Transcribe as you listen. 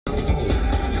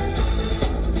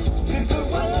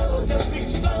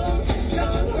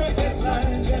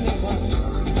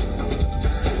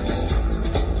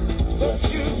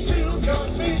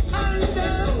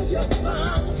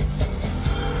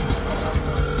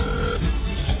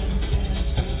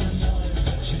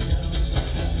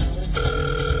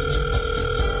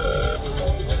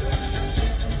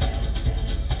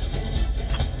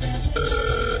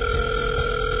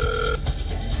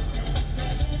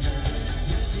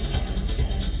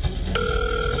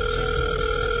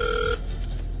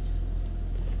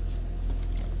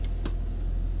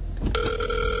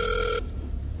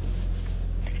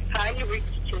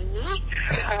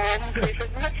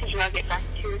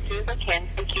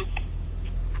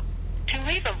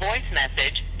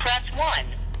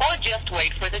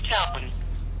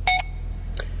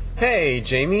Hey,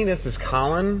 Jamie, this is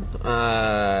Colin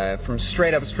from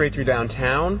Straight Through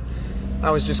Downtown.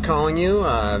 I was just calling you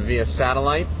via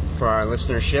satellite for our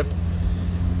listenership.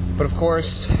 But of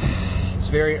course, it's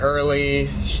very early.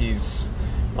 She's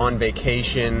on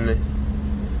vacation.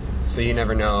 So you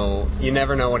never know. You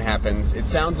never know what happens. It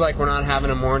sounds like we're not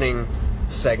having a morning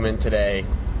segment today.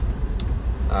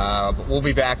 But we'll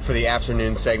be back for the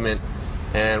afternoon segment.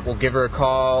 And we'll give her a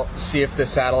call, see if the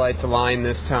satellites align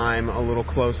this time a little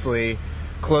closelier,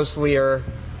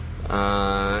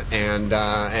 and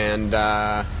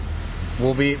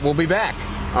we'll be back.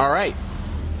 All right.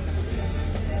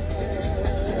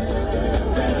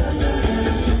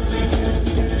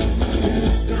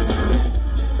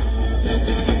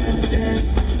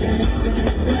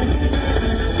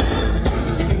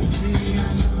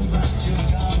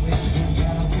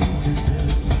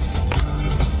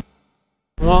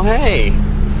 Well, hey.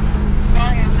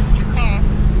 Sorry, I missed your call.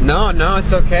 No,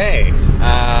 it's okay.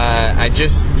 I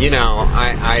just,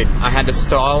 I had to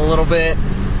stall a little bit,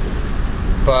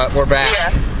 but we're back.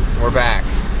 Yeah. We're back.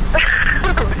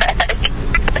 We're back.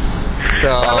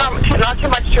 So, Well, not too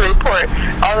much to report,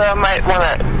 although I might want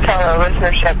to tell our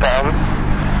listenership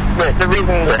the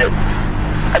reason that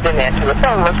I didn't answer the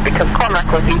phone was because Cormac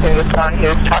was using the phone.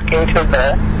 He was talking to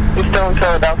he's still in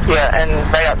Philadelphia, and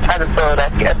right outside of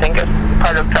Philadelphia, I think it's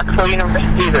part of Drexel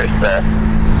University, there's a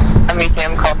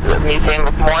museum called the Museum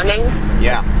of Mourning.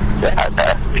 yeah. That has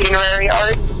funerary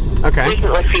art. Okay.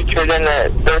 Recently featured in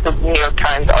there's a New York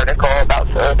Times article about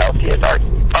Philadelphia's art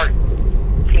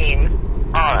scene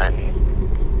on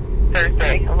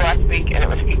Thursday of last week, and it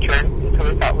was featured, and so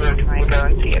we thought we would try and go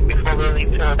and see it before we leave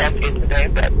Philadelphia today,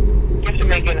 but you have to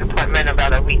make an appointment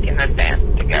about a week in advance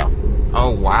to go.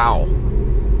 Oh, wow.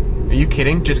 Are you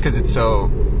kidding? Just because it's so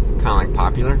kind of like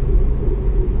popular?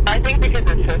 I think because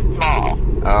it's so small.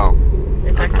 Oh.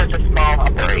 It's like such a small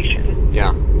operation.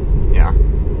 Yeah.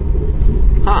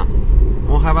 Huh.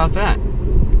 Well, how about that?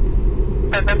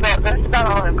 But that's about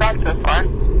all I've got so far.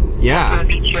 Yeah. To the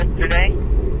beach yesterday.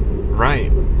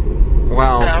 Right.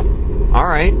 Well, So, all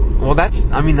right. Well, that's a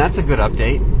good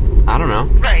update. I don't know.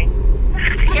 right.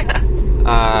 Yeah.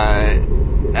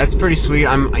 That's pretty sweet.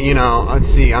 Let's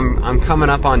see. I'm coming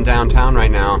up on downtown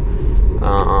right now.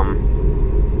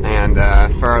 And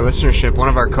for our listenership, one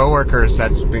of our coworkers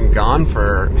that's been gone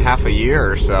for half a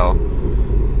year or so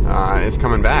is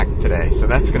coming back today. So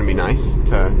that's going to be nice. Is it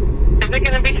going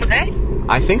to be today?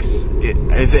 I think.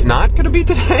 Is it not going to be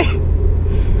today?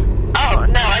 Oh,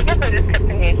 no, I guess I just kept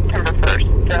thinking September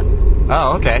 1st, so.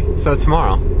 Oh, okay. So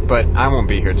tomorrow. But I won't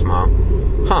be here tomorrow.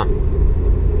 Huh.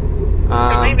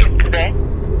 So maybe it's today.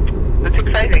 That's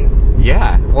exciting.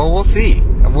 Yeah. Well, we'll see.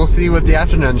 We'll see with the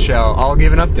afternoon show. I'll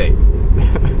give an update.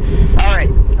 All right.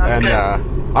 Sounds good.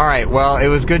 All right. Well, it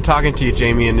was good talking to you,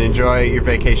 Jamie, and enjoy your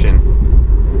vacation.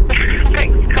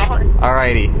 Thanks, Colin. All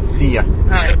righty. See ya. All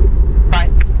right. Bye.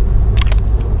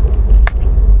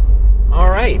 All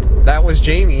right. That was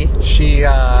Jamie.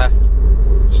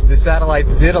 The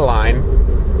satellites did align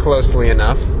closely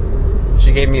enough.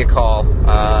 She gave me a call,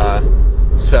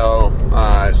 so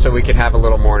we could have a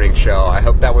little morning show. I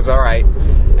hope that was all right.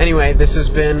 Anyway, this has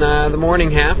been the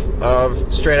morning half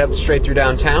of Straight Through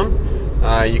Downtown.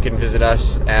 You can visit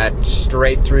us at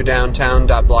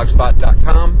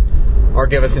straightthroughdowntown.blogspot.com or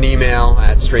give us an email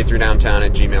at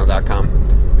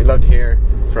straightthroughdowntown@gmail.com. We'd love to hear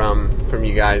from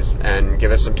you guys and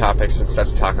give us some topics and stuff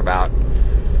to talk about.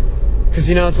 Because,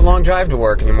 it's a long drive to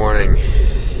work in the morning,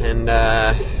 and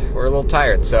we're a little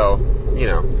tired, so, we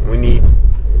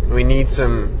need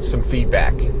some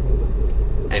feedback.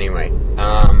 Anyway,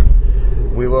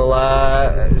 we will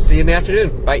see you in the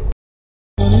afternoon. Bye.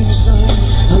 I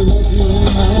love you in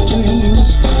my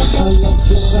dreams. I love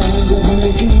the sound of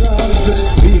making love, the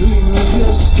feeling of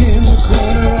your skin, the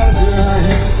corner of your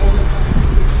eyes.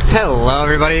 Hello,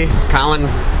 everybody. It's Colin.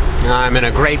 I'm in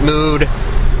a great mood.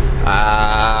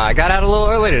 I got out a little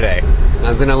early today. I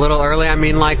was in a little early. I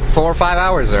mean, like 4 or 5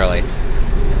 hours early.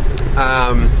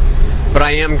 But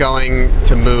I am going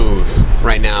to move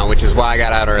right now, which is why I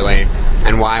got out early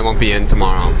and why I won't be in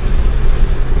tomorrow.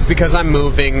 It's because I'm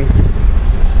moving.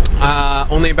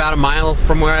 Only about a mile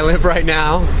from where I live right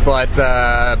now, but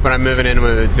I'm moving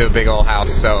to a big old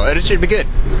house, so it should be good.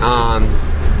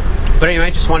 But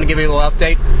anyway, just wanted to give you a little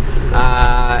update,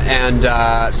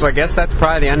 so I guess that's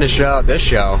probably the end of this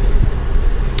show.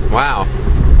 Wow,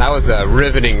 that was a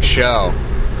riveting show.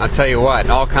 I'll tell you what,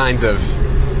 all kinds of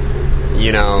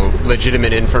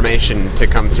legitimate information to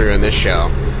come through in this show.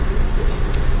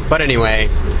 But anyway,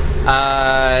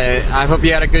 I hope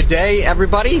you had a good day,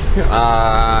 everybody.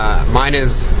 Mine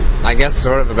is, I guess,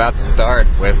 sort of about to start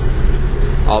with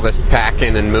all this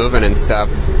packing and moving and stuff.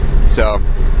 So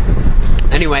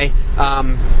anyway,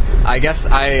 I guess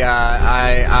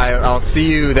I'll see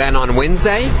you then on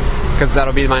Wednesday, because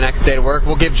that'll be my next day to work.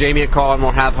 We'll give Jamie a call and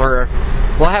we'll have her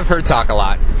talk a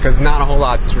lot, because not a whole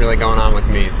lot's really going on with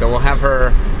me. So we'll have her,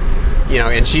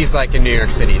 and she's like in New York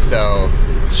City, so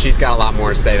she's got a lot more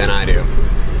to say than I do.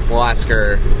 We'll ask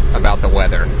her about the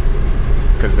weather,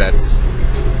 because that's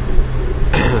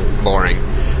boring.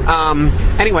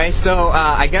 Anyway, so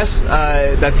I guess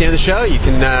that's the end of the show. You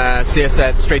can see us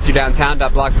at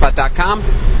straightthroughdowntown.blogspot.com,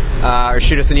 or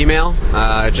shoot us an email.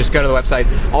 Just go to the website.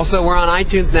 Also, we're on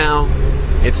iTunes now.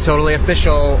 It's totally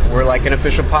official. We're like an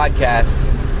official podcast.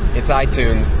 It's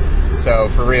iTunes, so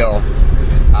for real.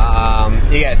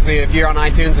 Yeah, so if you're on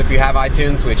iTunes, if you have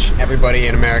iTunes, which everybody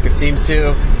in America seems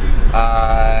to,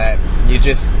 you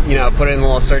just, put it in the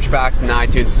little search box in the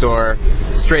iTunes store,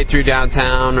 Straight Through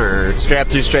Downtown, or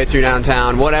Straight Through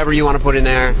Downtown, whatever you want to put in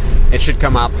there, it should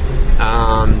come up.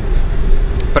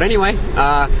 But anyway,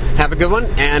 have a good one,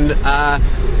 and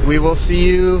we will see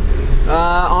you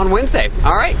on Wednesday.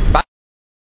 All right, bye.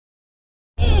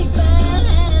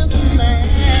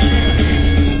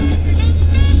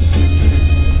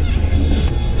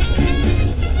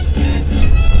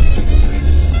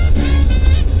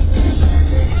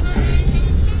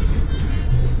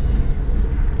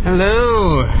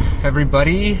 Hello,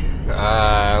 everybody.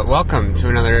 Welcome to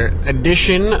another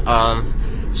edition of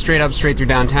Straight Through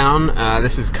Downtown.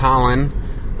 This is Colin.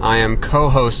 I am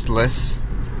co-hostless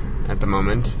at the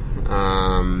moment.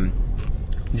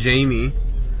 Jamie,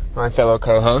 my fellow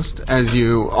co-host, as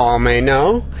you all may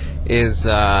know, is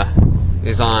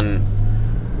on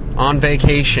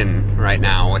vacation right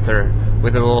now with her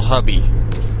little hubby.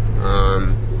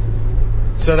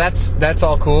 So that's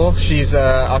all cool. She's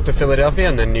off to Philadelphia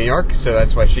and then New York, so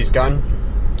that's why she's gone.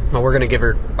 Well, we're going to give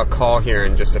her a call here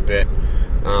in just a bit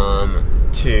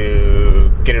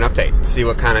to get an update, see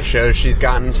what kind of shows she's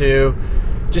gotten to,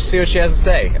 just see what she has to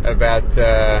say about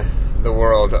the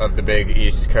world of the big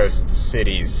East Coast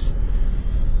cities.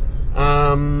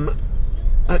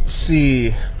 Let's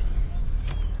see.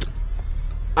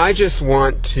 I just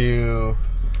want to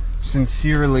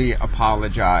sincerely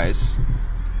apologize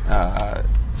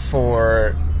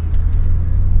for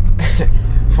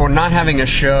not having a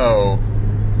show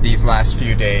these last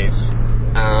few days,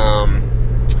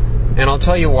 and I'll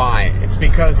tell you why. It's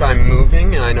because I'm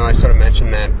moving, and I know I sort of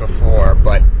mentioned that before,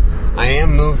 but I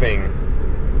am moving,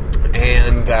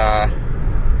 and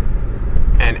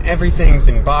everything's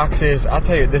in boxes. I'll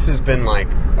tell you, this has been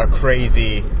like a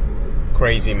crazy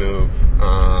move,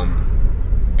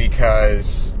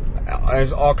 because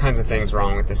there's all kinds of things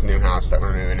wrong with this new house that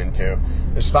we're moving into.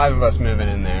 There's 5 of us moving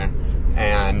in there,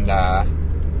 and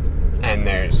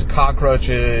there's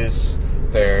cockroaches,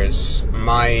 there's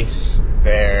mice,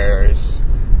 there's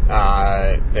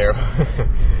there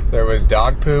was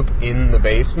dog poop in the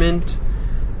basement.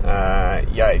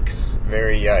 Yikes,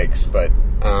 very yikes. But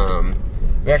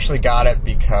we actually got it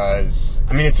because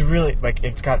it's really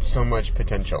it's got so much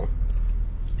potential.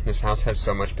 This house has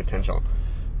so much potential.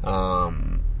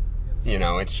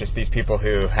 It's just these people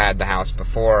who had the house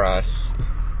before us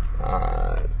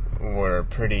were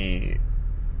pretty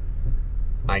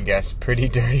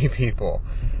dirty people,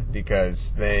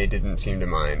 because they didn't seem to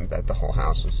mind that the whole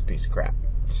house was a piece of crap.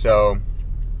 So,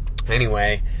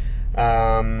 anyway,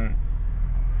 so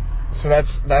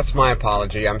that's my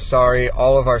apology. I'm sorry.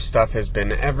 All of our stuff has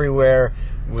been everywhere.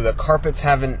 The carpets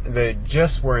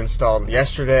just were installed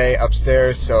yesterday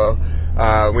upstairs, so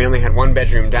we only had one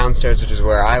bedroom downstairs, which is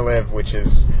where I live, which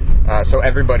is, so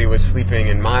everybody was sleeping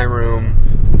in my room,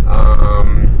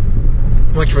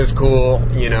 which was cool,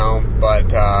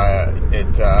 but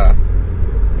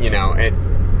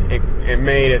it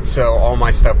made it so all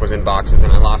my stuff was in boxes,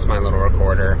 and I lost my little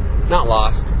recorder. Not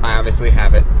lost, I obviously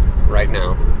have it right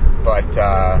now, but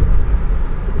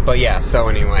yeah, so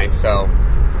anyway, so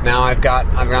now I've got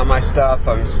my stuff.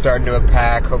 I'm starting to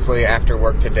unpack. Hopefully after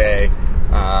work today,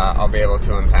 I'll be able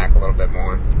to unpack a little bit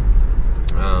more.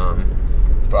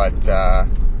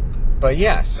 But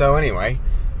yeah, so anyway,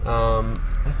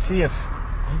 let's see if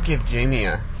I'll give Jamie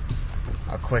a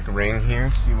quick ring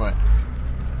here, see what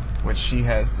she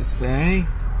has to say.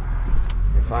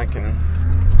 If I can,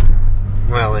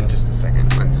 well, in just a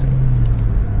second, let's see.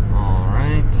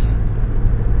 Alright.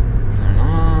 Turn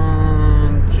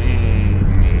on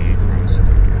Jamie from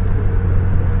studio.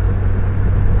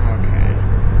 Okay.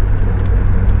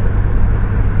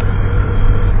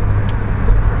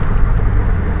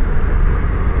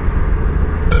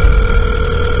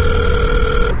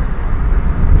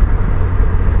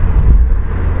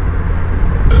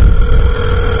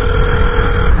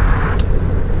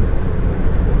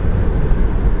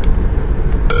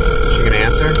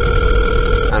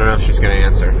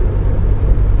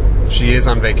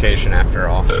 on vacation after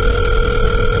all.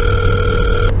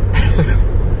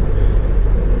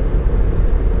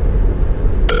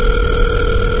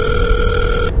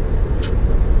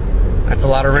 That's a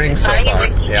lot of rings so far.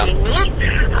 Yeah. Please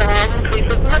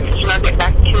leave a message and I'll get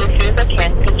back to you as soon as I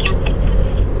can. Thank you.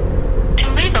 To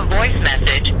leave a voice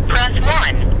message, press 1,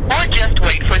 or just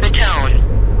wait for the tone.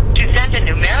 To send a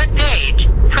numeric page,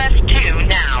 press 2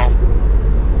 now.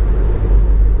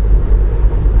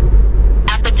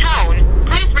 At the tone,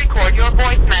 please record your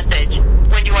voice message.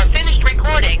 When you are finished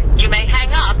recording, you may hang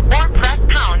up or press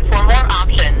pound for more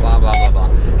options. Blah, blah, blah,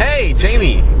 blah. Hey,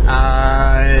 Jamie.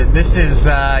 This is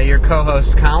your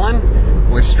co-host, Colin,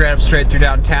 with Straight Through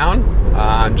Downtown.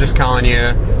 I'm just calling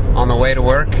you on the way to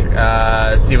work,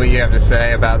 see what you have to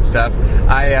say about stuff.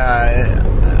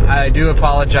 I do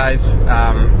apologize.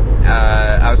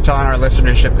 I was telling our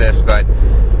listenership this, but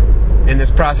in this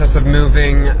process of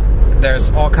moving,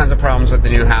 there's all kinds of problems with the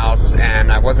new house,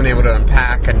 and I wasn't able to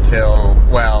unpack until,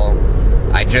 well,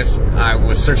 I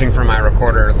was searching for my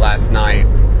recorder last night,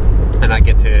 and I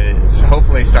get to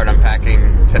hopefully start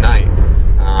unpacking tonight.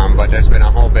 But there's been a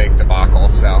whole big debacle,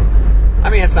 so I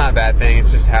mean, it's not a bad thing.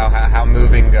 It's just how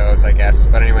moving goes, I guess.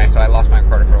 But anyway, so I lost my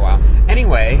recorder for a while.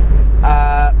 Anyway,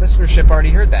 listenership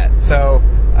already heard that. So,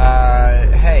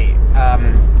 hey,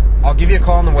 I'll give you a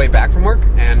call on the way back from work,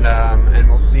 and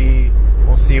we'll see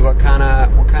what kind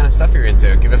of stuff you're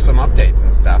into. Give us some updates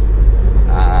and stuff.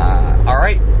 All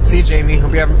right, see you, Jamie.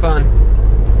 Hope you're having fun.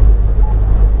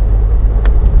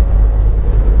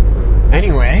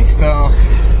 Anyway, so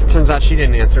turns out she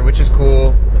didn't answer, which is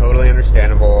cool, totally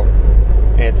understandable.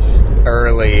 It's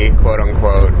early, quote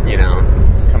unquote,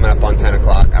 it's coming up on 10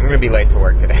 o'clock. I'm going to be late to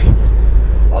work today.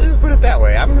 I'll just put it that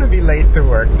way. I'm going to be late to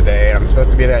work today. I'm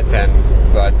supposed to be there at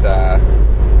 10, but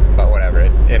whatever,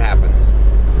 it happens.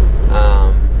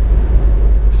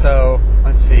 So,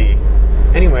 let's see.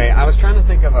 Anyway, I was trying to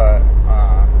think of a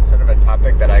sort of a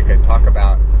topic that I could talk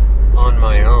about on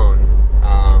my own,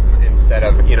 instead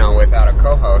of, without a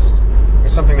co-host, or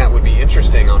something that would be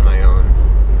interesting on my own,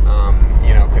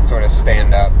 could sort of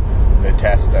stand up the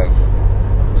test of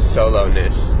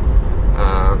solo-ness.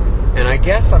 And I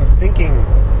guess I'm thinking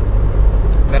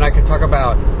that I could talk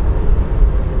about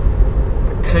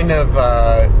kind of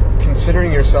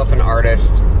considering yourself an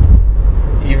artist,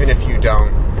 even if you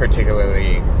don't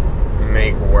particularly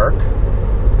make work,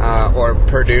 or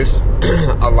produce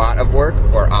a lot of work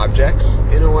or objects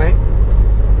in a way.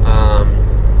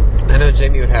 I know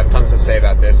Jamie would have tons to say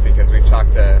about this because we've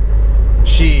talked to.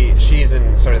 She's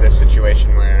in sort of this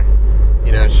situation where,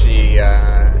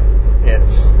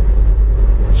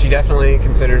 she definitely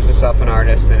considers herself an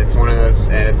artist, and it's one of those,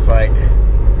 and it's like,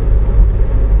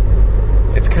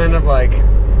 it's kind of like,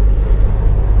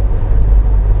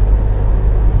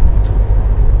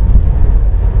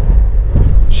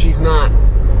 she's not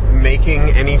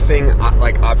making anything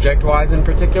like object-wise in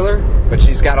particular, but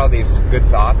she's got all these good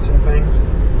thoughts and things,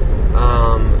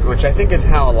 which I think is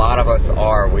how a lot of us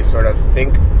are. We sort of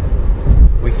think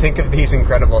of these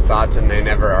incredible thoughts, and they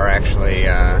never are actually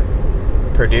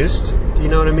produced. Do you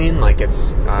know what I mean? Like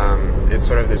it's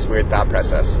sort of this weird thought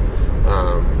process,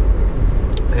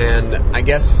 and I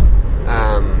guess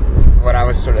what I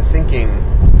was sort of thinking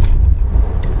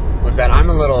was that I'm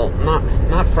a little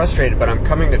not frustrated, but I'm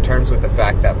coming to terms with the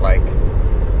fact that, like,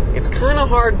 it's kind of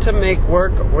hard to make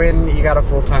work when you got a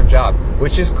full-time job,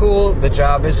 which is cool. The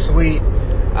job is sweet,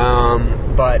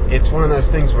 but it's one of those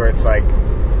things where it's like,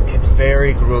 it's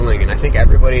very grueling, and I think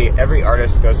every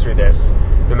artist goes through this,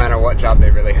 no matter what job they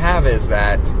really have, is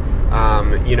that,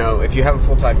 if you have a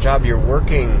full-time job, you're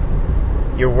working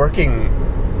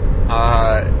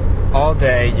all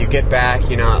day. You get back,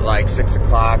 at like 6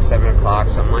 o'clock, 7 o'clock,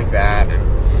 something like that,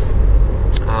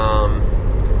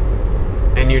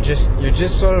 and you're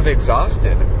just sort of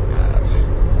exhausted,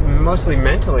 mostly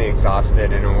mentally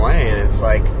exhausted in a way, and it's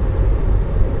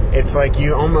like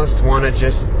you almost want to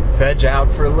just veg out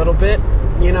for a little bit,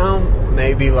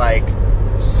 maybe like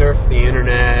surf the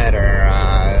internet, or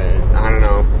I don't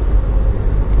know,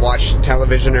 watch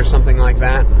television or something like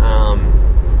that,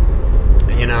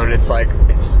 and it's like,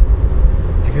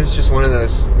 it's just one of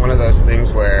those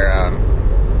things where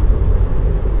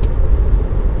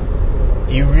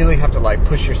you really have to like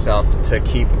push yourself to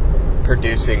keep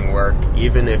producing work,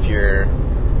 even if you're,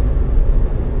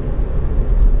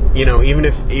 even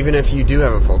if you do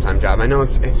have a full-time job. I know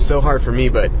it's so hard for me,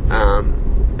 but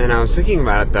and I was thinking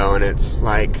about it though, and it's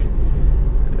like,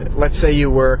 let's say you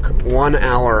work 1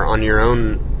 hour on your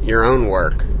own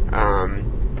work.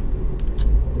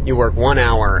 You work 1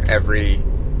 hour every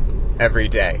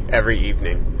day, every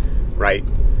evening, right?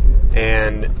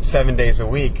 And 7 days a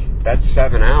week, that's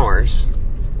 7 hours.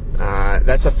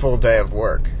 that's a full day of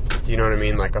work. Do you know what I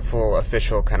mean? Like a full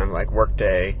official kind of like work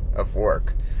day of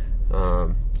work.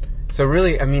 So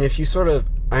really, I mean, if you sort of,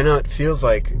 I know it feels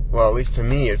like, well, at least to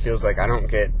me, it feels like I don't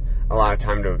get a lot of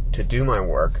time to do my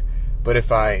work. But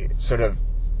if I sort of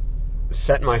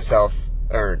set myself,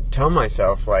 or tell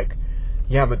myself, like,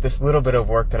 yeah, but this little bit of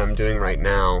work that I'm doing right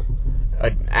now,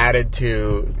 added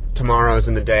to tomorrow's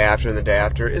and the day after and the day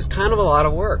after, is kind of a lot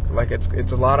of work. Like, it's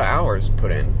a lot of hours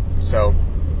put in. So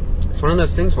it's one of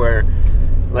those things where,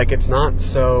 like, it's not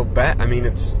so bad. I mean,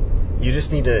 you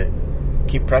just need to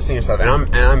keep pressing yourself. And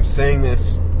I'm saying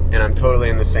this, and I'm totally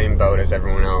in the same boat as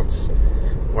everyone else,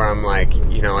 where I'm like,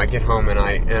 you know, I get home and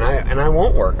I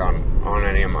won't work on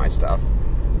any of my stuff.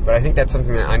 But I think that's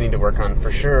something that I need to work on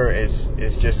for sure, is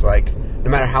just like, no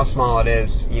matter how small it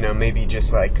is, you know, maybe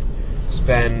just like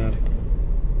spend,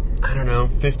 I don't know,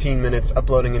 15 minutes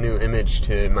uploading a new image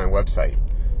to my website,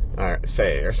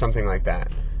 or something like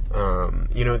that.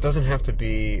 You know, it doesn't have to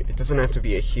be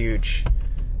a huge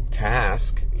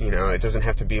task. You know, it doesn't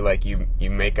have to be like you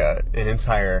make an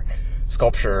entire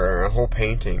sculpture or a whole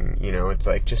painting. You know, it's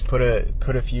like, just put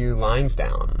a few lines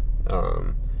down.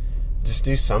 Just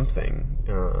do something.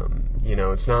 You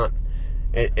know, it's not,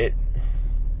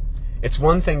 it's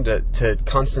one thing to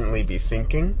constantly be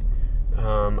thinking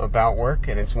about work,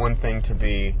 and it's one thing to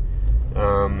be,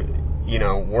 you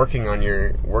know, working on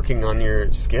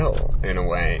your skill in a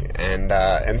way.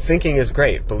 And thinking is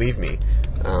great, believe me.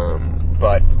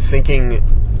 But thinking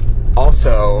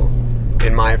also,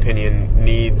 in my opinion,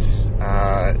 needs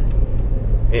the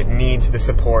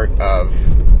support of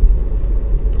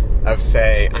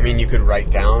say, I mean, you could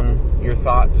write down your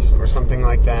thoughts or something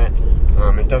like that.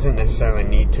 It doesn't necessarily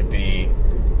need to be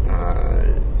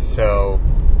so,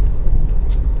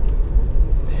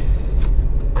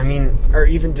 I mean, or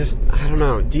even just, I don't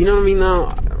know, do you know what I mean though?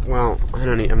 Well, I'm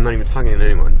not even talking to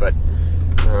anyone, but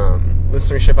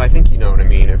listenership, I think you know what I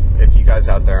mean. If you guys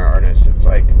out there are artists, it's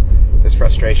like this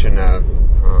frustration of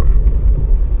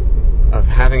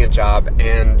having a job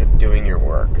and doing your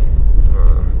work.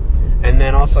 And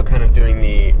then also kind of doing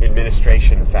the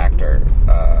administration factor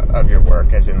of your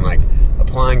work, as in like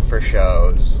applying for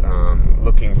shows,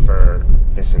 looking for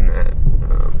this and that.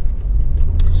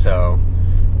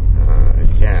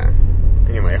 Yeah.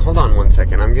 Anyway, hold on one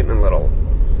second. I'm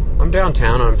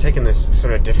downtown and I'm taking this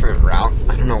sort of different route.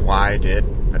 I don't know why I did,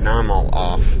 but now I'm all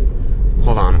off.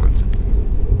 Hold on one second.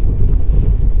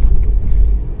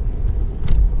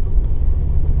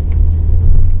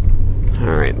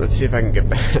 Alright, let's see if I can get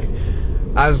back.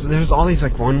 There's all these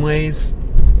like one ways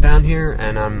down here,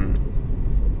 and I'm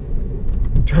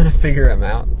trying to figure them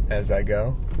out as I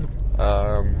go.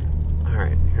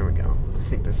 Alright, here we go. I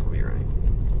think this will be right.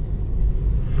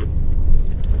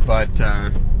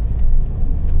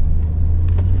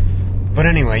 But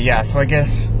anyway, yeah, so I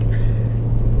guess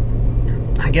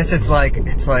it's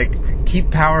like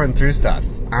keep powering through stuff.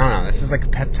 I don't know, this is like a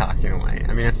pep talk in a way.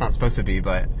 I mean, it's not supposed to be,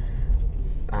 but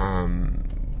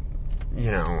you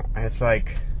know, it's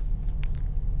like,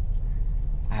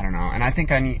 I don't know. And I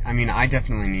think I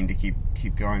definitely need to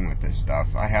keep going with this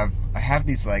stuff. I have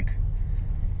these like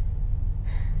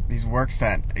these works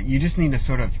that you just need to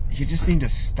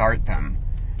start them,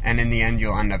 and in the end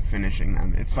you'll end up finishing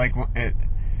them. It's like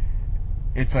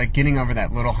getting over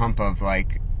that little hump of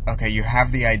like, okay, you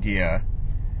have the idea,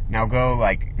 now go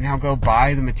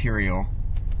buy the material,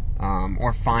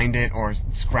 or find it, or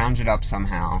scrounge it up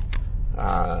somehow,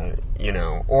 you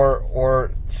know,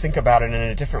 or think about it in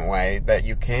a different way that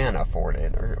you can afford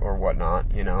it, or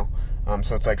whatnot, you know.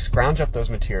 So it's like, scrounge up those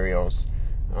materials,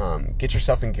 get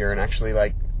yourself in gear, and actually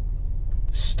like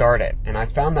start it. And I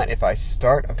found that if I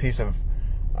start a piece of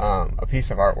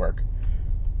artwork,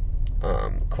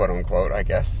 quote unquote, I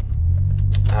guess,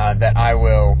 that I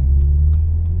will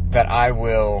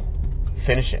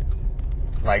finish it,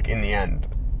 like, in the end.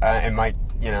 It might,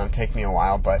 you know, take me a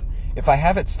while, but if I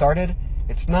have it started,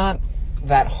 it's not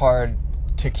that hard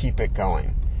to keep it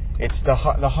going. It's the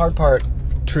hard part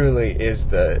truly is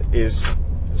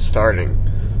starting,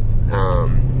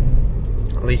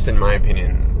 at least in my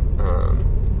opinion.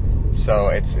 So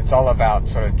it's all about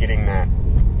sort of getting that,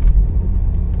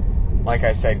 like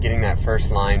I said, getting that first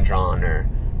line drawn,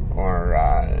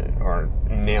 or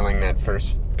nailing that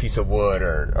first piece of wood,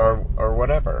 or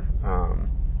whatever.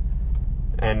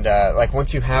 And like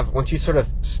once you sort of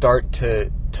start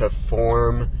to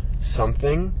form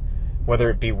something, whether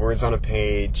it be words on a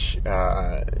page,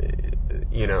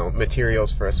 you know,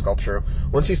 materials for a sculpture,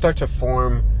 once you start to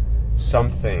form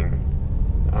something,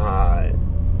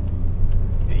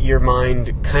 your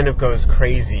mind kind of goes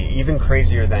crazy, even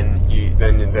crazier than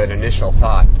that initial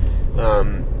thought.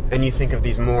 and you think of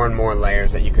these more and more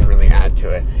layers that you can really add to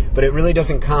it. But it really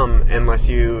doesn't come unless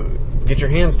you get your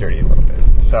hands dirty a little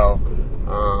bit. So,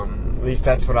 at least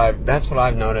that's what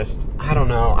I've noticed. I don't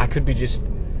know. I could be just,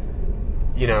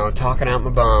 talking out my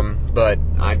bum, but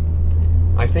I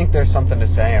think there's something to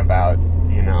say about,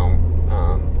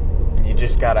 you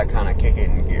just gotta kind of kick it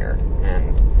in gear,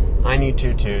 and I need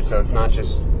to too. So it's not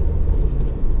just,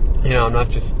 I'm not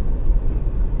just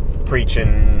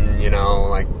preaching,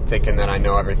 like thinking that I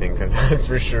know everything, because I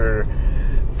for sure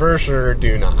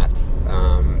do not.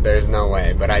 There's no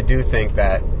way. But I do think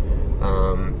that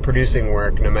producing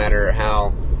work, no matter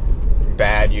how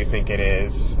bad you think it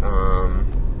is,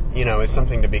 is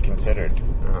something to be considered.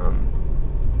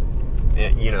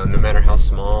 No matter how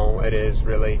small it is,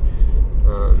 really,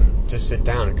 just sit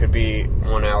down. It could be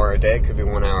 1 hour a day, it could be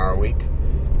 1 hour a week,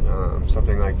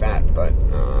 something like that, but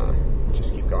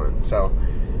just keep going. So,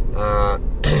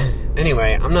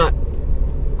 anyway, I'm not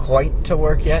quite to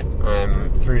work yet.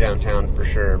 I'm through downtown for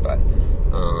sure, but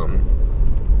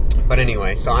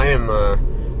anyway, so I am,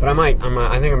 but I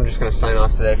think I'm just going to sign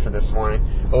off today for this morning.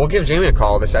 But we'll give Jamie a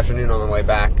call this afternoon on the way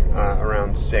back,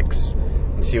 around 6,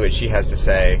 and see what she has to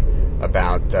say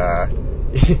about,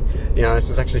 this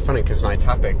is actually funny, because my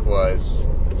topic was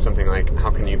something like, how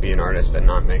can you be an artist and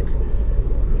not make,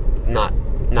 not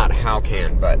how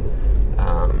can, but,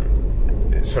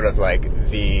 sort of like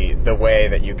the way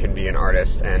that you can be an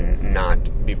artist and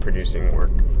not be producing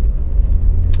work,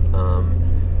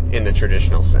 in the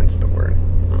traditional sense of the word.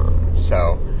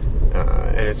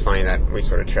 And it's funny that we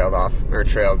sort of trailed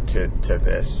to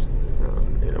this,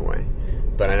 in a way,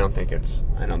 but I don't think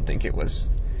it was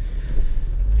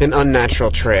an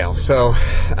unnatural trail. So,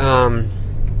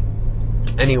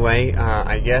 anyway,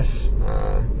 I guess,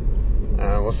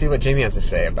 we'll see what Jamie has to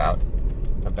say about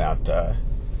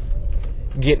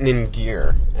getting in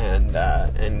gear and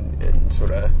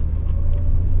sort of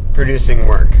producing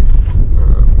work.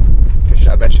 Because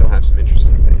I bet she'll have some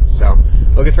interesting things. So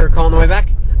we'll give her a call on the way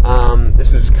back.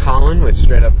 This is Colin with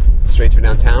Straight Through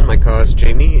Downtown. My co-host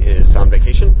Jamie is on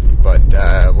vacation, but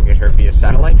we'll get her via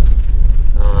satellite.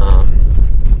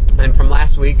 And from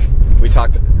last week, we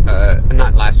talked,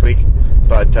 not last week,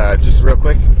 but just real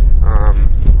quick,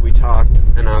 we talked,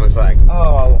 and I was like,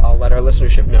 I'll let our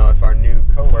listenership know if our new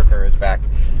coworker is back.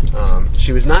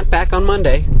 She was not back on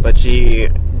Monday, but she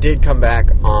did come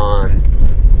back on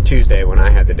Tuesday when I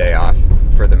had the day off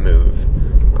for the move.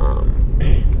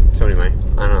 So anyway,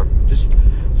 I don't know, just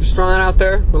throwing that out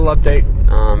there, little update.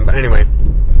 But anyway,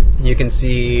 you can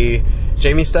see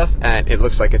Jamie's stuff at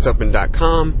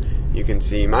itlooksLikeIt'sOpen.com. You can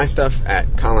see my stuff at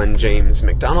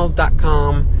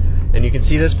ColinJamesMcDonald.com. And you can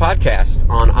see this podcast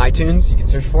on iTunes. You can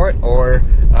search for it, or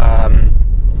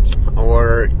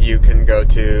you can go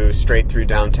to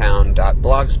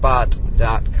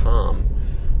straightthroughdowntown.blogspot.com.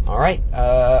 All right,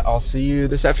 I'll see you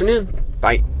this afternoon.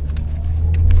 Bye.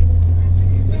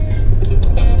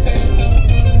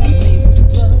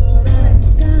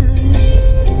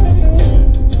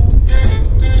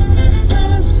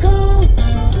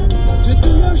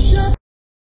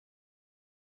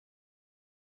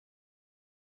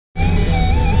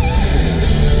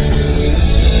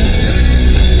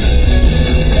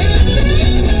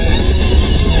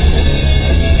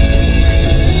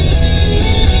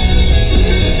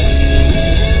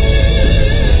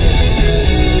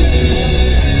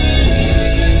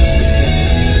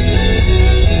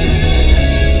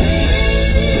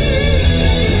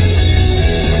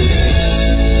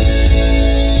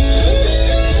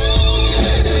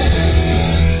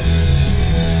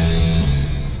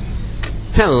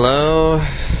 Hello,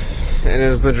 it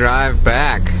is the drive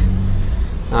back.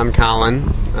 I'm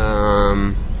Colin.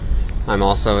 I'm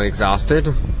also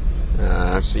exhausted,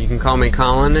 so you can call me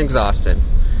Colin Exhausted.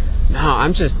 No,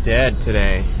 I'm just dead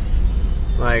today.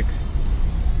 Like,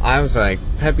 I was like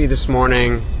peppy this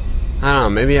morning. I don't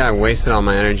know, maybe I wasted all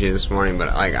my energy this morning,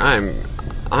 but like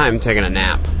I'm taking a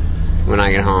nap when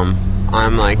I get home.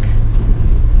 I'm like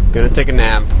gonna take a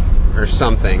nap or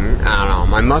something. I don't know.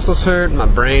 My muscles hurt, my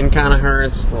brain kind of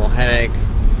hurts, a little headache.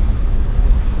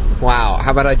 Wow,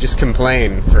 how about I just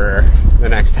complain for the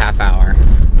next half hour?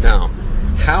 No.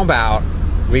 How about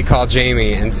we call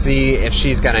Jamie and see if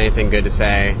she's got anything good to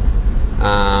say?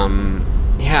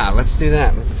 Yeah, let's do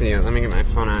that. Let's see. Let me get my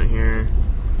phone out here.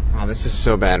 Oh, this is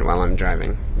so bad while I'm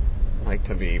driving. I like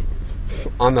to be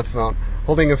on the phone,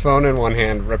 holding a phone in one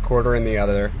hand, recorder in the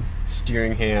other,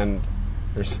 steering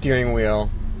wheel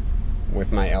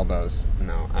with my elbows.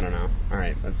 No, I don't know.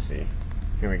 Alright, let's see.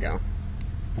 Here we go.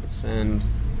 Send.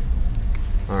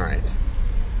 Alright.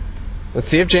 Let's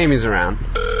see if Jamie's around.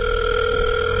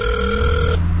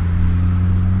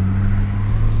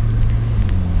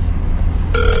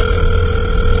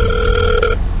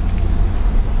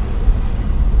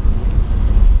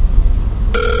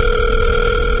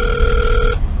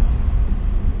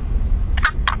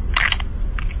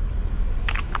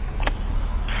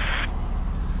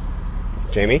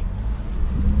 Jamie?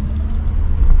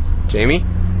 Jamie?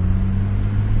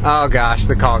 Oh gosh,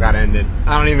 the call got ended.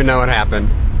 I don't even know what happened.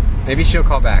 Maybe she'll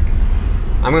call back.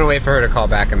 I'm gonna wait for her to call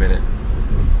back a minute.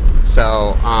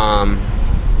 So,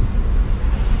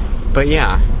 but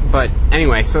yeah. But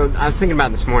anyway, so I was thinking about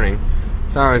this morning.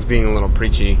 Sorry I was being a little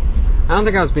preachy. I don't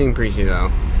think I was being preachy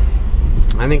though.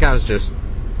 I think I was just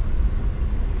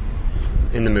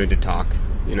in the mood to talk,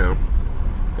 you know.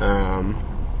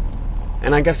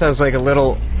 And I guess I was like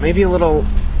maybe a little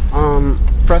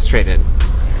frustrated.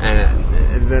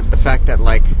 And the fact that,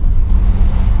 like,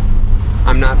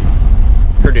 I'm not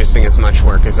producing as much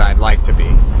work as I'd like to be,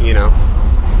 you know?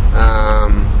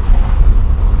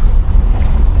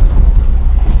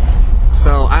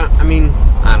 So, I mean,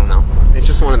 I don't know. It's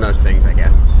just one of those things, I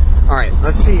guess. Alright,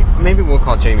 let's see. Maybe we'll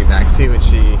call Jamie back, see what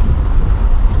she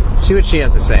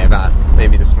has to say about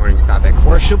maybe this morning's topic.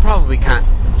 Or she'll probably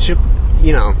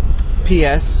you know,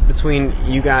 P.S. between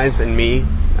you guys and me,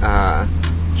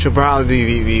 she'll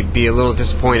probably be a little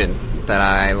disappointed that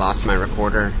I lost my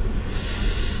recorder.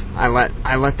 I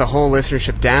let the whole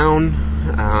listenership down,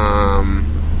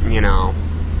 you know.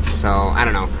 So I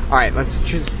don't know. All right, let's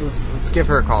give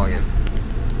her a call again.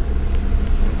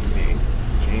 Let's see,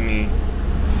 Jamie,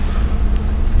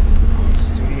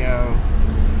 studio.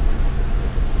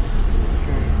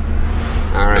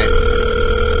 All right.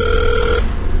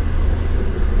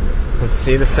 Let's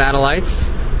see the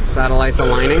satellites. Satellites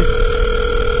aligning.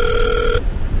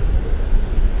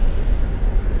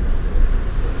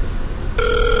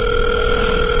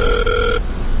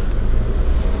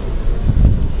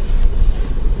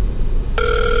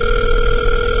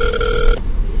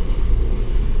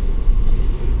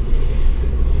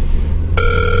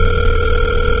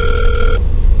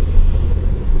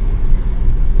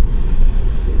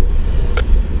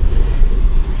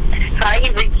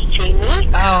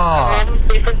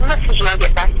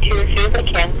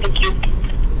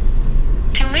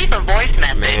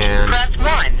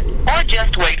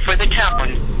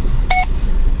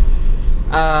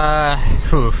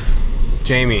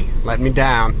 Jamie, let me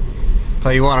down.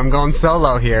 Tell you what, I'm going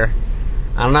solo here.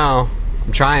 I don't know.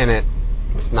 I'm trying it.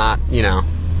 It's not, you know.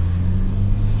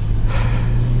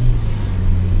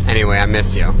 Anyway, I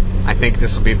miss you. I think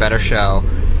this will be a better show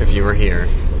if you were here.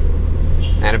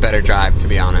 And a better drive, to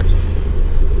be honest.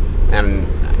 And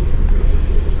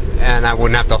I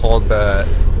wouldn't have to hold the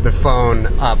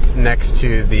phone up next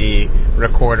to the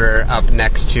recorder up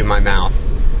next to my mouth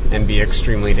and be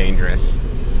extremely dangerous.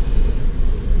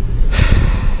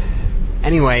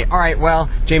 Anyway, alright,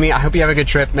 well, Jamie, I hope you have a good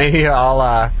trip. Maybe I'll,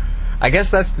 I guess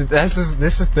this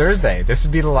is Thursday. This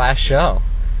would be the last show.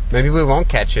 Maybe we won't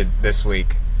catch it this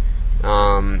week.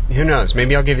 Who knows?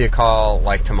 Maybe I'll give you a call,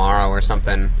 like, tomorrow or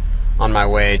something on my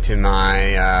way to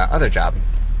my, other job.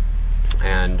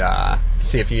 And,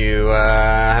 see if you,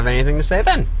 have anything to say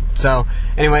then. So,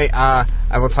 anyway, I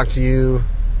will talk to you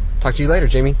later,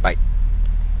 Jamie. Bye.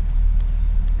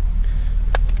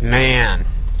 Man.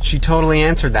 She totally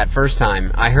answered that first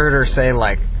time. I heard her say,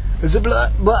 like, blah,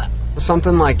 blah,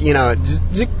 something like, you know,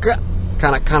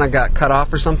 kind of got cut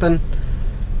off or something.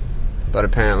 But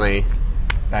apparently,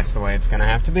 that's the way it's going to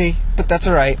have to be. But that's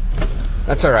all right.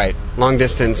 That's all right. Long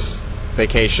distance,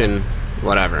 vacation,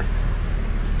 whatever.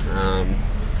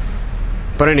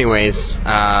 But anyways,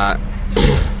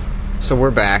 so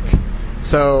we're back.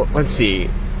 So, let's see.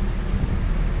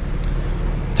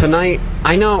 Tonight,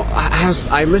 I know, I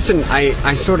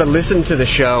sort of listened to the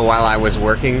show while I was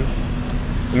working.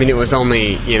 I mean, it was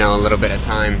only, you know, a little bit of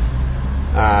time.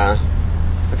 I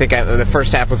think the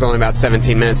first half was only about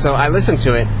 17 minutes, so I listened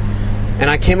to it, and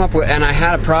I came up with, and I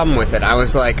had a problem with it. I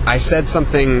was like, I said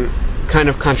something kind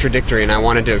of contradictory, and I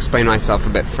wanted to explain myself a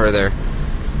bit further.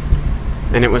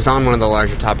 And it was on one of the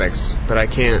larger topics, but I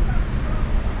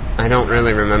don't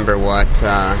really remember what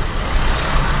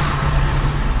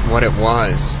it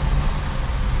was.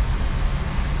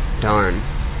 Darn.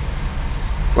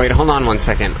 Wait, hold on one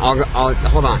second. I'll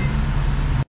hold on.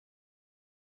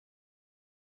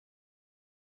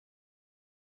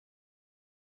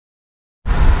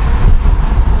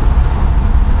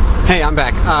 Hey, I'm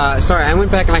back. Sorry, I went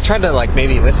back and I tried to, like,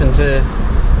 maybe listen to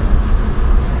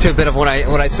a bit of what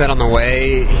I said on the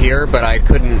way here, but I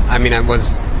couldn't. I mean, it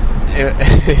was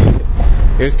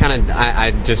kind of,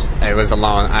 it was a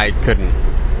long, I couldn't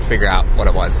figure out what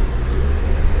it was.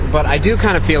 But I do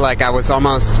kind of feel like I was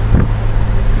almost,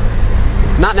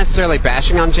 not necessarily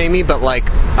bashing on Jamie, but like,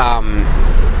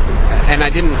 and I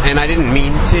didn't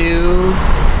mean to,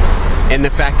 and the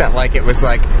fact that, like, it was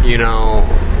like, you know,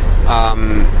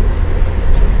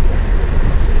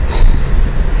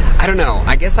 I don't know,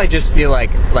 I guess I just feel like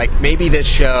maybe this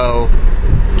show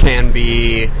can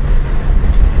be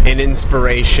an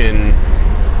inspiration.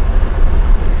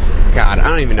 God, I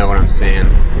don't even know what I'm saying.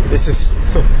 This is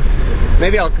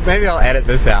maybe I'll edit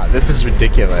this out. This is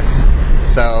ridiculous.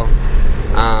 So,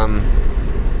 I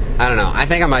don't know. I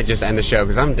think I might just end the show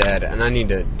because I'm dead and I need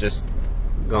to just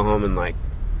go home and like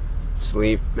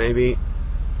sleep. Maybe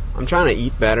I'm trying to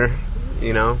eat better,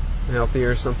 healthier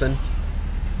or something.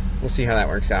 We'll see how that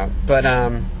works out. But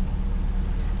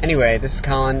anyway, this is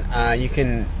Colin. You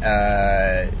can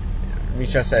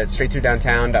reach us at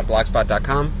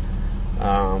straightthroughdowntown.blogspot.com.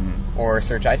 Or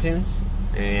search iTunes,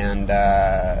 and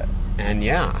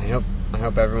yeah, I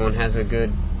hope everyone has a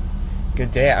good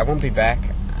day. I won't be back.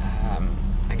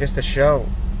 I guess the show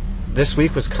this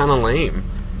week was kind of lame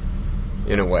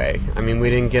in a way. I mean, we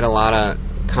didn't get a lot of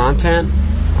content.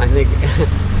 I think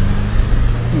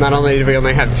not only did we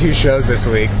only have 2 shows this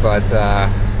week, but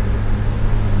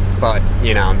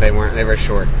they were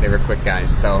short. They were quick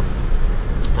guys. So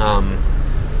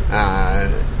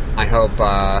I hope.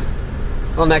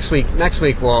 Well, next week,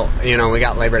 we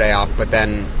got Labor Day off, but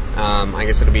then I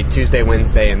guess it'll be Tuesday,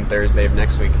 Wednesday, and Thursday of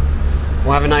next week.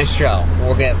 We'll have a nice show.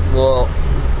 Maybe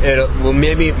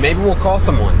we'll call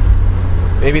someone.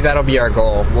 Maybe that'll be our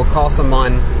goal. We'll call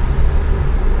someone,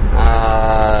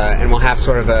 and we'll have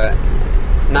sort of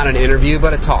not an interview,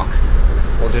 but a talk.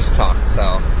 We'll just talk. So,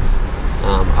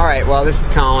 all right. Well, this is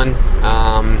Colin.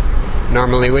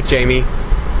 Normally with Jamie,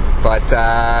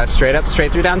 but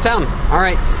straight through downtown. All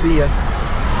right. See ya.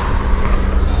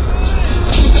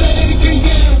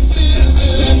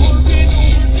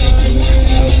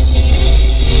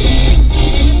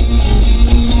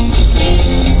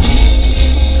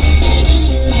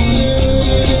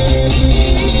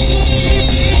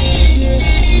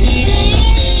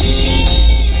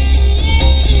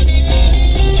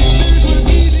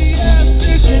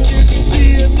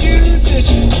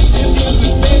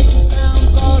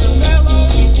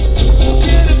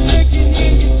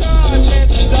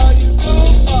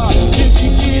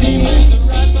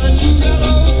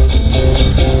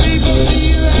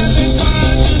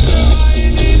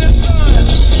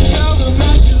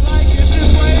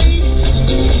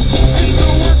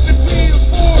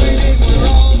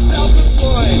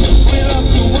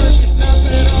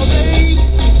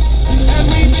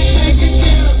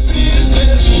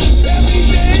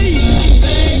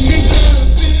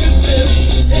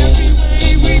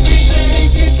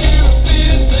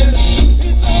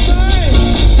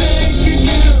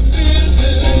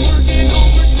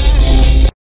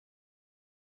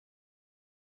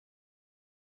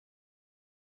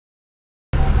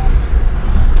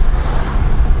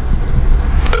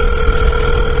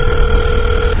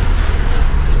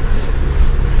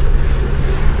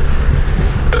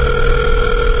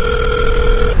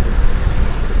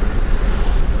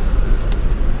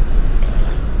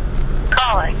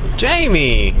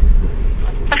 Jamie!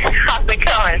 How's it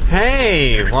going?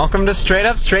 Hey, welcome to Straight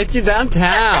Through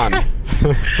Downtown.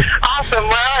 Awesome,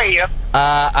 where are you?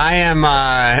 I am,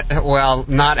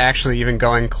 not actually even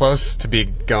going close to be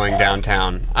going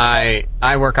downtown. I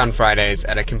work on Fridays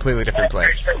at a completely different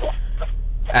place,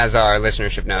 as our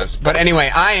listenership knows. But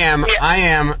anyway, I am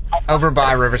over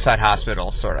by Riverside Hospital,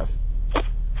 sort of. Oh,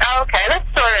 okay, that's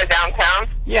sort of downtown.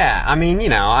 Yeah, I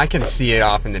mean, I can see it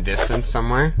off in the distance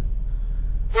somewhere.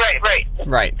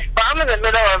 Right. But I'm in the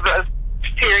middle of a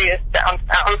serious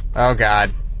downtown. Oh,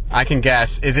 God. I can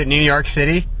guess. Is it New York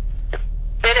City?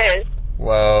 It is.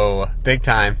 Whoa. Big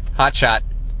time. Hot shot.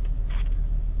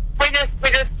 We just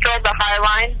drove the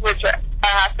High Line, which I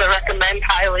have to recommend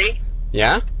highly.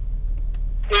 Yeah?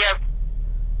 Yep.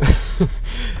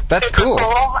 That's Super cool.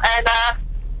 And,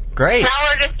 great. Now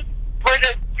we're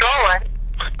just strolling.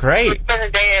 Great. We spent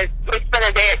a day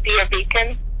at Dia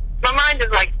Beacon. My mind is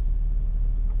like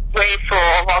way full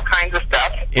of all kinds of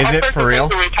stuff. Is it for real?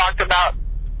 We talked about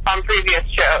on previous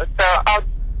shows, so I'll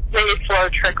maybe slow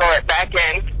trickle it back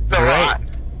in.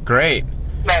 Great.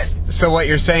 But so what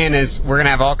you're saying is we're going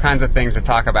to have all kinds of things to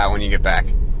talk about when you get back.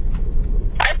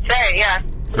 I'd say, yeah.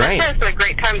 Great. This is a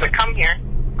great time to come here.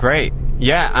 Great.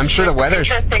 Yeah, I'm sure the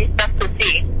weather's... interesting stuff to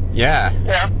see. Yeah.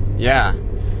 Yeah.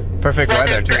 Perfect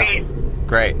weather, too.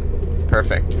 Great.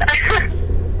 Perfect.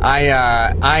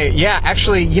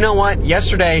 Actually, you know what?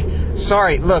 Yesterday,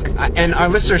 sorry, look, and our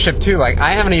listenership too, like,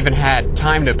 I haven't even had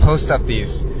time to post up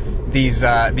these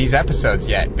episodes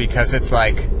yet, because it's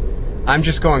like, I'm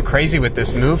just going crazy with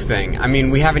this move thing. I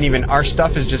mean, our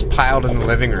stuff is just piled in the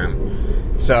living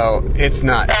room, so it's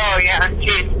nuts. Oh, yeah,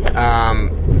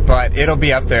 jeez. But it'll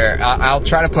be up there. I'll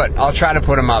try to put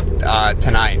them up,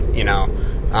 tonight,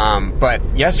 but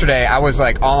yesterday I was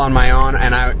like all on my own,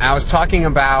 and I was talking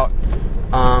about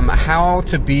how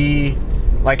to be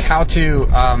like how to,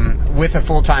 with a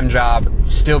full-time job,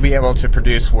 still be able to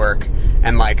produce work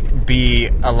and like be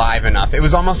alive enough. It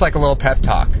was almost like a little pep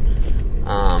talk. In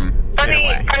a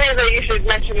way. Funny that you should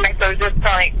mention Nick. I was just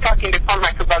talking to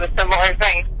Cormac about a similar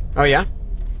thing. Oh yeah?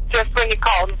 Just when you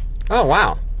called. Oh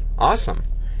wow, awesome.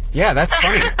 Yeah, that's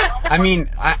funny. I mean,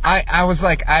 I was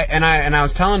like, I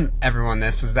was telling everyone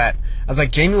this, was that I was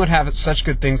like, Jamie would have such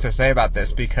good things to say about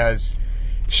this because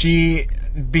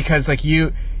like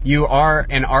you are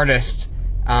an artist,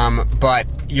 but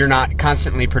you're not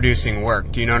constantly producing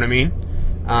work. Do you know what I mean?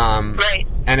 Right.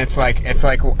 And it's like,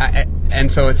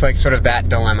 and so it's like sort of that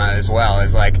dilemma as well,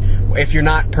 is like, if you're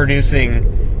not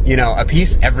producing, you know, a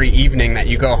piece every evening that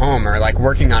you go home, or like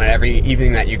working on it every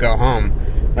evening that you go home,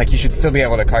 like you should still be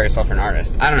able to call yourself an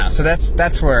artist. I don't know. So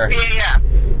that's where Yeah.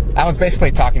 I was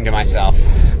basically talking to myself,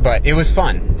 but it was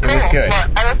fun. It was good. Well,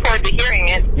 I look forward to hearing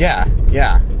it. Yeah.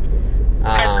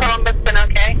 Has Columbus been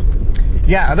okay?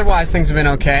 Yeah, otherwise things have been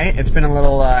okay. It's been a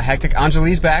little hectic.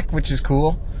 Anjali's back, which is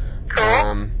cool.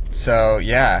 Cool. So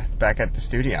yeah, back at the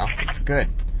studio. It's good.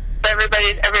 So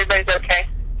everybody's okay.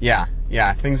 Yeah,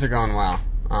 things are going well.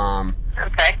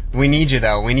 Okay. We need you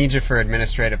though. We need you for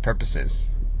administrative purposes.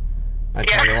 I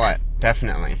tell you what,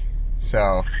 definitely.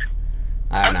 So,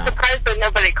 I don't know. I'm surprised that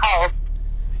nobody called.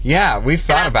 Yeah, we've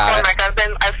thought about it. I've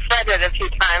fretted a few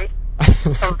times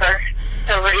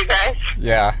over you guys.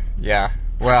 Yeah.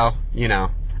 Well, you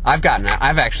know, I've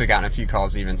actually gotten a few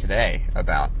calls even today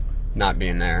about not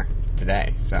being there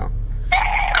today. So,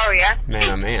 Oh yeah. man,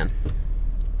 oh man,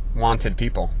 wanted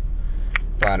people.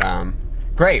 But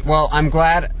great. Well, I'm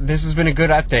glad this has been a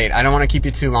good update. I don't want to keep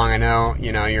you too long. I know,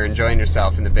 you know, you're enjoying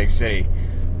yourself in the big city.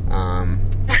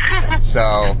 So.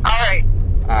 All right.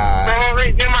 We'll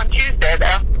resume on Tuesday,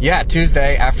 though. Yeah,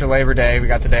 Tuesday after Labor Day, we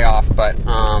got the day off, but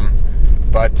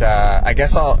I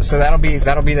guess so that'll be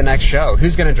the next show.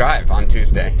 Who's gonna drive on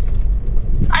Tuesday?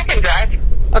 I can drive.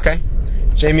 Okay,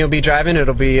 Jamie will be driving.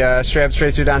 It'll be straight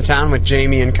through downtown with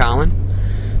Jamie and Colin.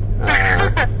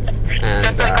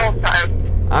 Just like old time.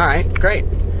 All right, great.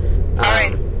 All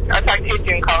right. I'll talk to you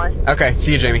soon, Colin. Okay,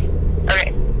 see you, Jamie.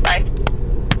 Okay. Bye.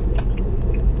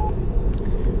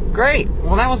 Great.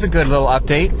 Well, that was a good little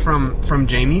update from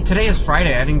Jamie. Today is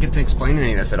Friday. I didn't get to explain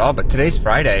any of this at all, but today's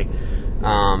Friday,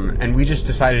 and we just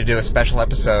decided to do a special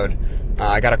episode.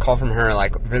 I got a call from her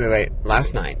like really late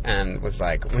last night and was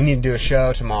like, we need to do a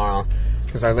show tomorrow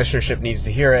because our listenership needs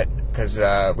to hear it because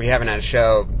we haven't had a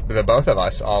show, the both of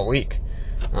us, all week.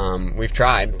 We've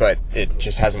tried, but it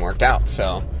just hasn't worked out.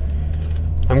 So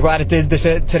I'm glad it did this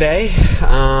today.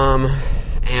 So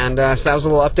that was a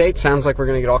little update. Sounds like we're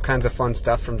going to get all kinds of fun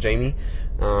stuff from Jamie.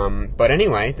 But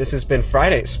anyway, this has been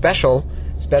Friday, special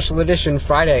edition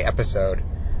Friday episode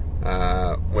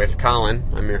with Colin.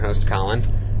 I'm your host, Colin.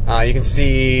 You can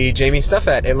see Jamie's stuff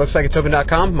at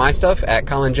itlooksLikeIt'sOpen.com, my stuff at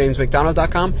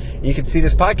ColinJamesMcDonald.com. You can see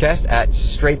this podcast at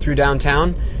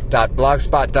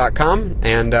StraightThroughDowntown.blogspot.com,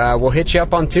 and we'll hit you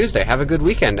up on Tuesday. Have a good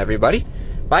weekend, everybody.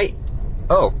 Bye.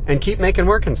 Oh, and keep making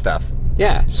work and stuff.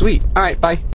 Yeah, sweet. All right,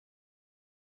 bye.